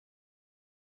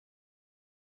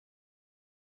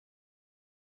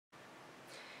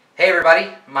Hey everybody,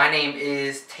 my name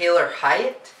is Taylor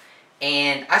Hyatt,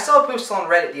 and I saw a post on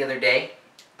Reddit the other day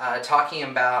talking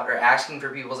about or asking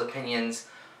for people's opinions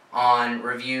on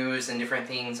reviews and different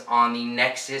things on the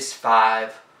Nexus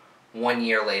 5 1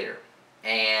 year later.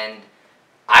 And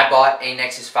I bought a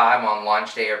Nexus 5 on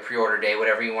launch day or pre-order day,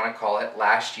 whatever you want to call it,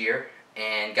 last year,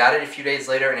 and got it a few days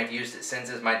later, and I've used it since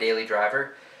as my daily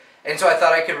driver. And so I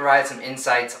thought I could provide some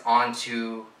insights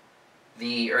into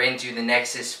into the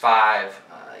Nexus 5,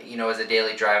 as a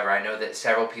daily driver. I know that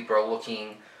several people are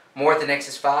looking more at the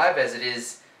Nexus 5 as it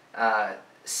is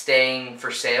staying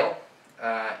for sale,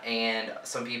 and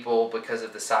some people, because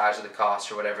of the size or the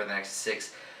cost or whatever, the Nexus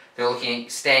 6, they're looking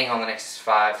at staying on the Nexus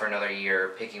 5 for another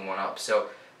year, picking one up. So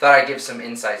thought I'd give some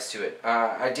insights to it.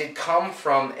 I did come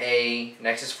from a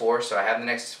Nexus 4, so I have the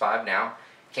Nexus 5 now.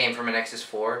 Came from a Nexus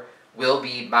 4. Will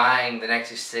be buying the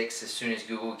Nexus 6 as soon as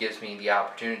Google gives me the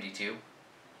opportunity to.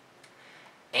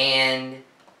 And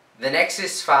the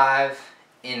Nexus 5,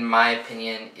 in my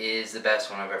opinion, is the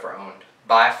best one I've ever owned.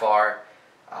 By far.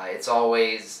 It's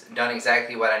always done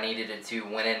exactly what I needed it to,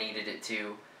 when I needed it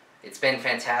to. It's been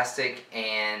fantastic,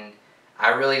 and I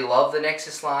really love the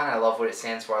Nexus line. I love what it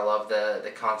stands for. I love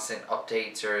the constant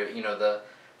updates, or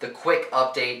the quick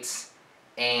updates,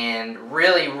 and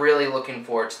really looking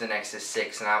forward to the Nexus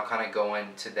 6, and I'll kind of go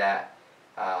into that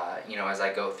as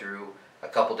I go through a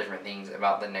couple different things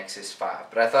about the Nexus 5.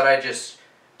 But I thought I'd just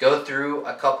go through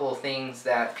a couple of things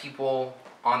that people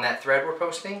on that thread were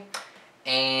posting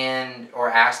or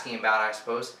asking about, I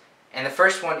suppose. And the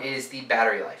first one is the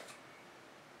battery life.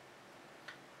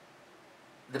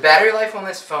 The battery life on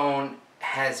this phone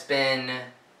has been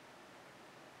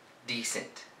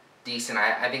decent.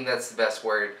 I think that's the best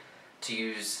word to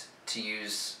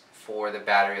use for the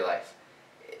battery life.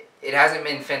 It hasn't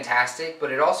been fantastic,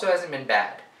 but it also hasn't been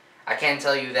bad. I can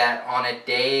tell you that on a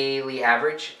daily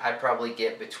average, I probably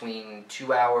get between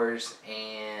 2 hours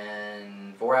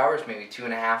and 4 hours, maybe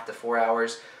 2.5 to 4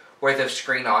 hours worth of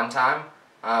screen on time,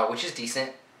 which is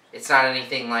decent. It's not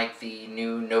anything like the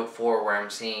new Note 4 where I'm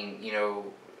seeing,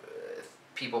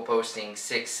 people posting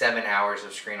 6-7 hours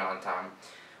of screen on time,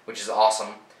 which is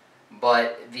awesome.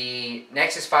 But the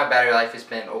Nexus 5 battery life has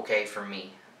been okay for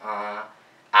me.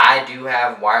 I do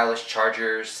have wireless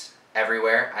chargers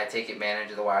everywhere. I take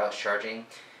advantage of the wireless charging,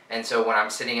 and so when I'm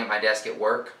sitting at my desk at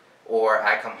work, or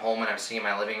I come home and I'm sitting in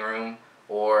my living room,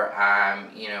 or I'm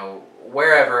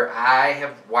wherever, I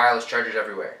have wireless chargers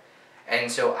everywhere,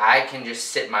 and so I can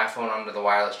just sit my phone under the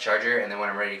wireless charger, and then when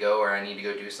I'm ready to go or I need to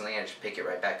go do something, I just pick it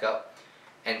right back up.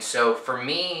 And so for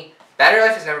me, battery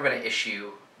life has never been an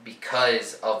issue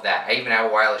because of that. I even have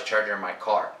a wireless charger in my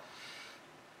car,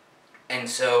 and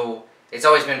so it's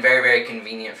always been very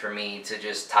convenient for me to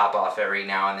just top off every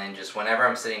now and then. Just whenever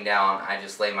I'm sitting down, I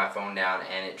just lay my phone down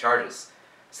and it charges.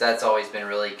 So that's always been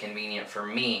really convenient for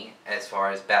me as far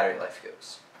as battery life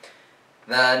goes.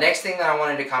 The next thing that I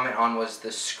wanted to comment on was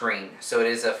the screen. So it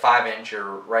is a 5-inch,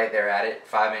 or right there at it,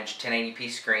 5-inch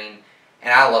 1080p screen,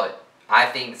 and I love it. I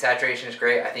think the saturation is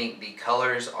great. I think the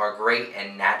colors are great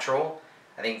and natural.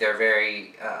 I think they're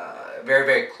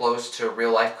very close to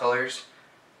real life colors,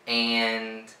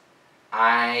 and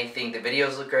I think the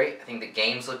videos look great. I think the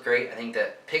games look great. I think the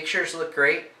pictures look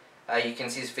great. You can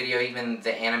see this video, even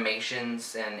the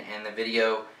animations and the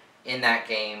video in that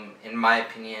game, in my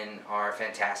opinion, are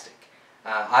fantastic.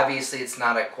 Obviously, it's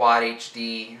not a Quad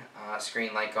HD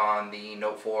screen like on the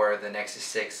Note 4 or the Nexus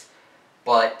 6,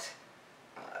 but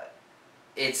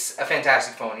it's a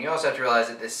fantastic phone. You also have to realize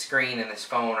that this screen and this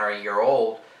phone are a year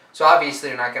old, so obviously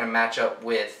they're not going to match up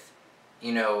with,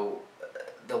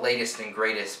 the latest and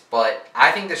greatest, but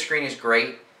I think the screen is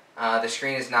great. The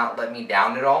screen has not let me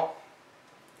down at all.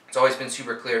 It's always been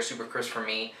super clear, super crisp for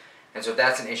me, and so if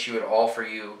that's an issue at all for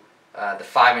you, the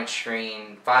 5-inch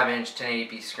screen, 5-inch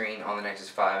 1080p screen on the Nexus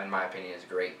 5, in my opinion, is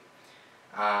great.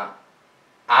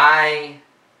 I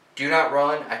do not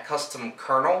run a custom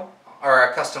kernel or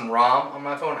a custom ROM on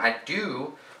my phone. I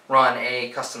do run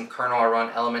a custom kernel. I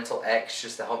run Elemental X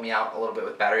just to help me out a little bit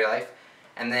with battery life.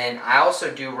 And then I also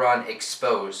do run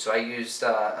Expose, so I used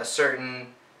a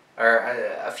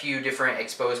few different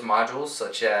Expose modules,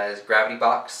 such as Gravity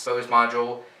Box Expose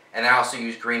module, and I also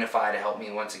use Greenify to help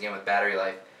me once again with battery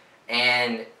life.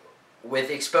 And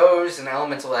with Expose and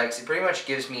Elemental X, it pretty much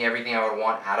gives me everything I would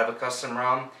want out of a custom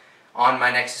ROM. On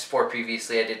my Nexus 4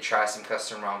 previously, I did try some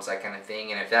custom ROMs, that kind of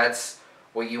thing, and if that's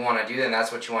what you want to do, then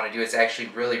that's what you want to do. It's actually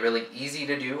really easy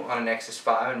to do on a Nexus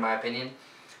 5, in my opinion.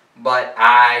 But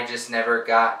I just never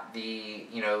got the,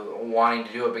 wanting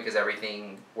to do it because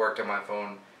everything worked on my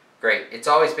phone great. It's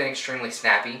always been extremely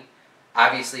snappy.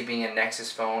 Obviously, being a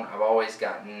Nexus phone, I've always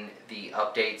gotten the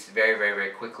updates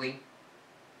very quickly.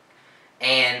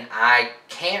 And I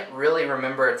can't really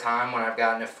remember a time when I've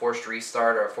gotten a forced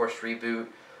restart or a forced reboot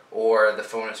or the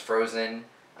phone is frozen.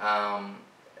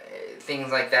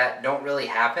 Things like that don't really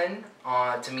happen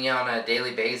to me on a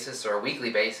daily basis or a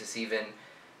weekly basis even.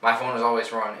 My phone has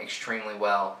always run extremely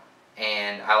well,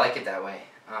 and I like it that way.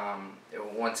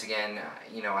 Once again,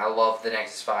 I love the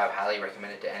Nexus 5, highly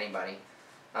recommend it to anybody.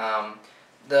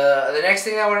 The next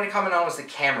thing I wanted to comment on was the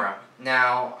camera.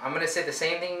 Now, I'm going to say the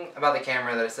same thing about the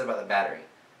camera that I said about the battery.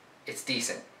 It's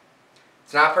decent.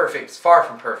 It's not perfect, it's far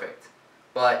from perfect,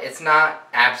 but it's not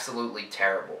absolutely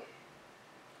terrible.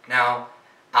 Now,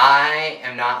 I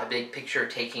am not a big picture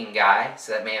taking guy,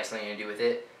 so that may have something to do with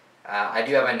it. I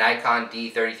do have a Nikon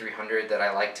D3300 that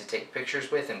I like to take pictures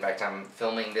with. In fact, I'm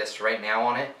filming this right now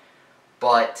on it.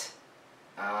 But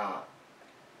I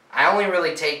only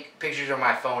really take pictures on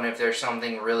my phone if there's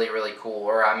something really, really cool.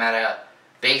 Or I'm at a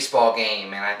baseball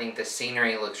game and I think the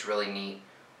scenery looks really neat.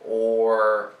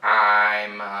 Or I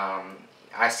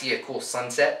see a cool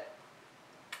sunset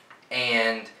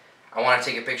and I want to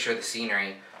take a picture of the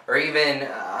scenery. Or even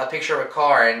a picture of a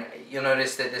car, and you'll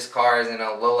notice that this car is in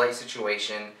a low light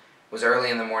situation. It was early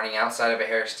in the morning outside of a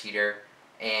Harris Teeter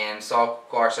and saw a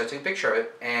car, so I took a picture of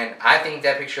it, and I think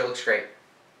that picture looks great.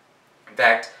 In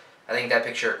fact, I think that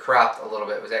picture cropped a little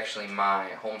bit. It was actually my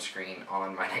home screen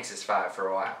on my Nexus 5 for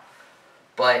a while.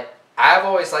 But I've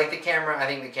always liked the camera. I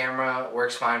think the camera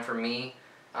works fine for me.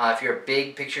 If you're a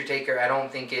big picture taker, I don't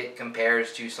think it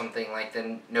compares to something like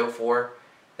the Note 4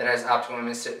 that has optical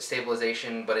image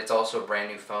stabilization, but it's also a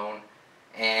brand new phone.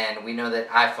 And we know that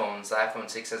the iPhone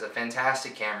 6 has a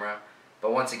fantastic camera,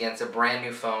 but once again, it's a brand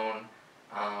new phone,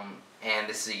 and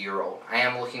this is a year old. I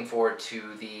am looking forward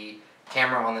to the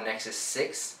camera on the Nexus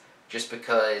 6, just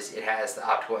because it has the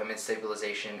optical image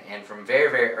stabilization, and from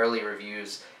very, very early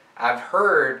reviews, I've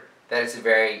heard that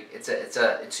it's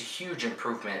a huge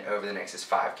improvement over the Nexus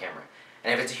 5 camera.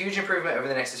 And if it's a huge improvement over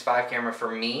the Nexus 5 camera, for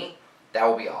me, that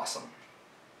will be awesome.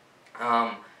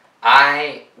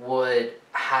 I would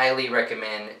highly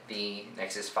recommend the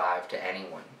Nexus 5 to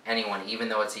anyone, even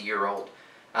though it's a year old.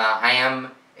 I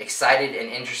am excited and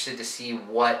interested to see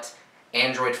what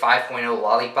Android 5.0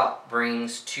 Lollipop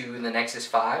brings to the Nexus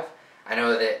 5. I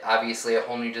know that obviously a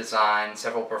whole new design,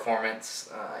 several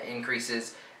performance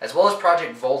increases, as well as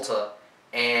Project Volta,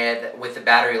 and with the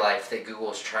battery life that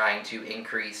Google's trying to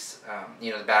increase,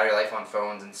 the battery life on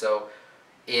phones. And so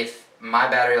if my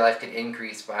battery life could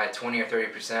increase by 20 or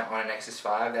 30% on a Nexus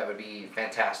 5, that would be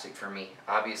fantastic for me.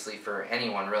 Obviously for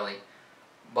anyone, really.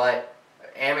 But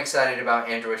I am excited about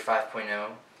Android 5.0,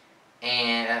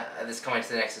 and this coming to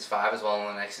the Nexus 5 as well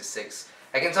as the Nexus 6.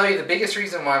 I can tell you the biggest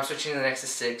reason why I'm switching to the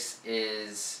Nexus 6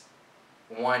 is,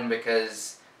 one,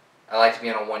 because I like to be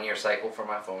on a one-year cycle for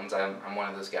my phones. I'm one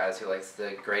of those guys who likes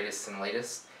the greatest and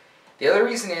latest. The other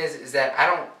reason is that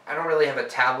I don't really have a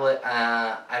tablet.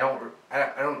 I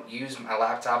don't use my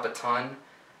laptop a ton.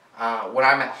 When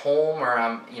I'm at home or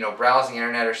I'm browsing the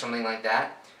internet or something like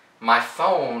that, my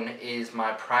phone is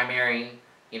my primary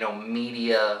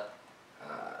media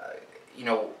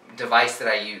device that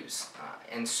I use.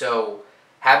 And so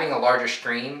having a larger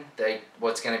screen,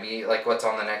 what's going to be like what's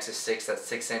on the Nexus 6, that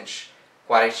 6-inch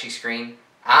Quad HD screen,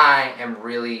 I am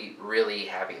really, really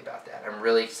happy about that. I'm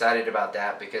really excited about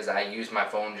that because I use my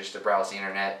phone just to browse the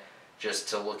internet, just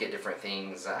to look at different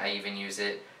things. I even use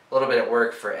it a little bit at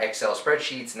work for Excel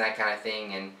spreadsheets and that kind of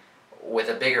thing. And with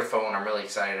a bigger phone, I'm really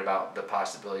excited about the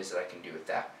possibilities that I can do with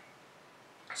that.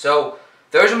 So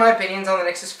those are my opinions on the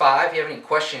Nexus 5. If you have any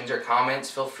questions or comments,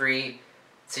 feel free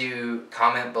to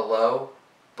comment below.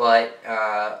 But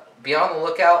be on the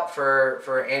lookout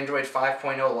for Android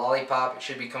 5.0 Lollipop. It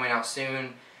should be coming out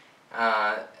soon.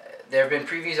 There have been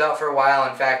previews out for a while.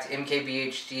 In fact,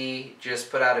 MKBHD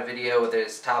just put out a video with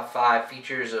his top 5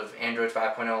 features of Android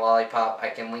 5.0 Lollipop. I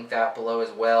can link that below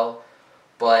as well.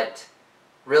 But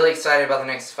really excited about the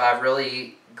Nexus 5.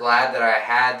 Really glad that I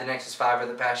had the Nexus 5 for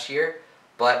the past year.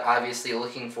 But obviously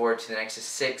looking forward to the Nexus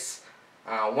 6.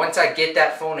 Once I get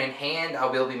that phone in hand, I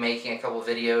will be making a couple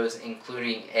videos,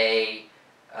 including a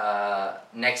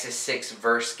Nexus 6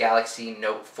 vs. Galaxy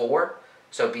Note 4.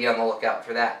 So be on the lookout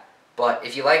for that. But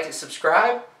if you liked it,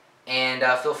 subscribe, and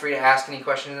feel free to ask any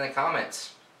questions in the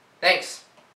comments. Thanks.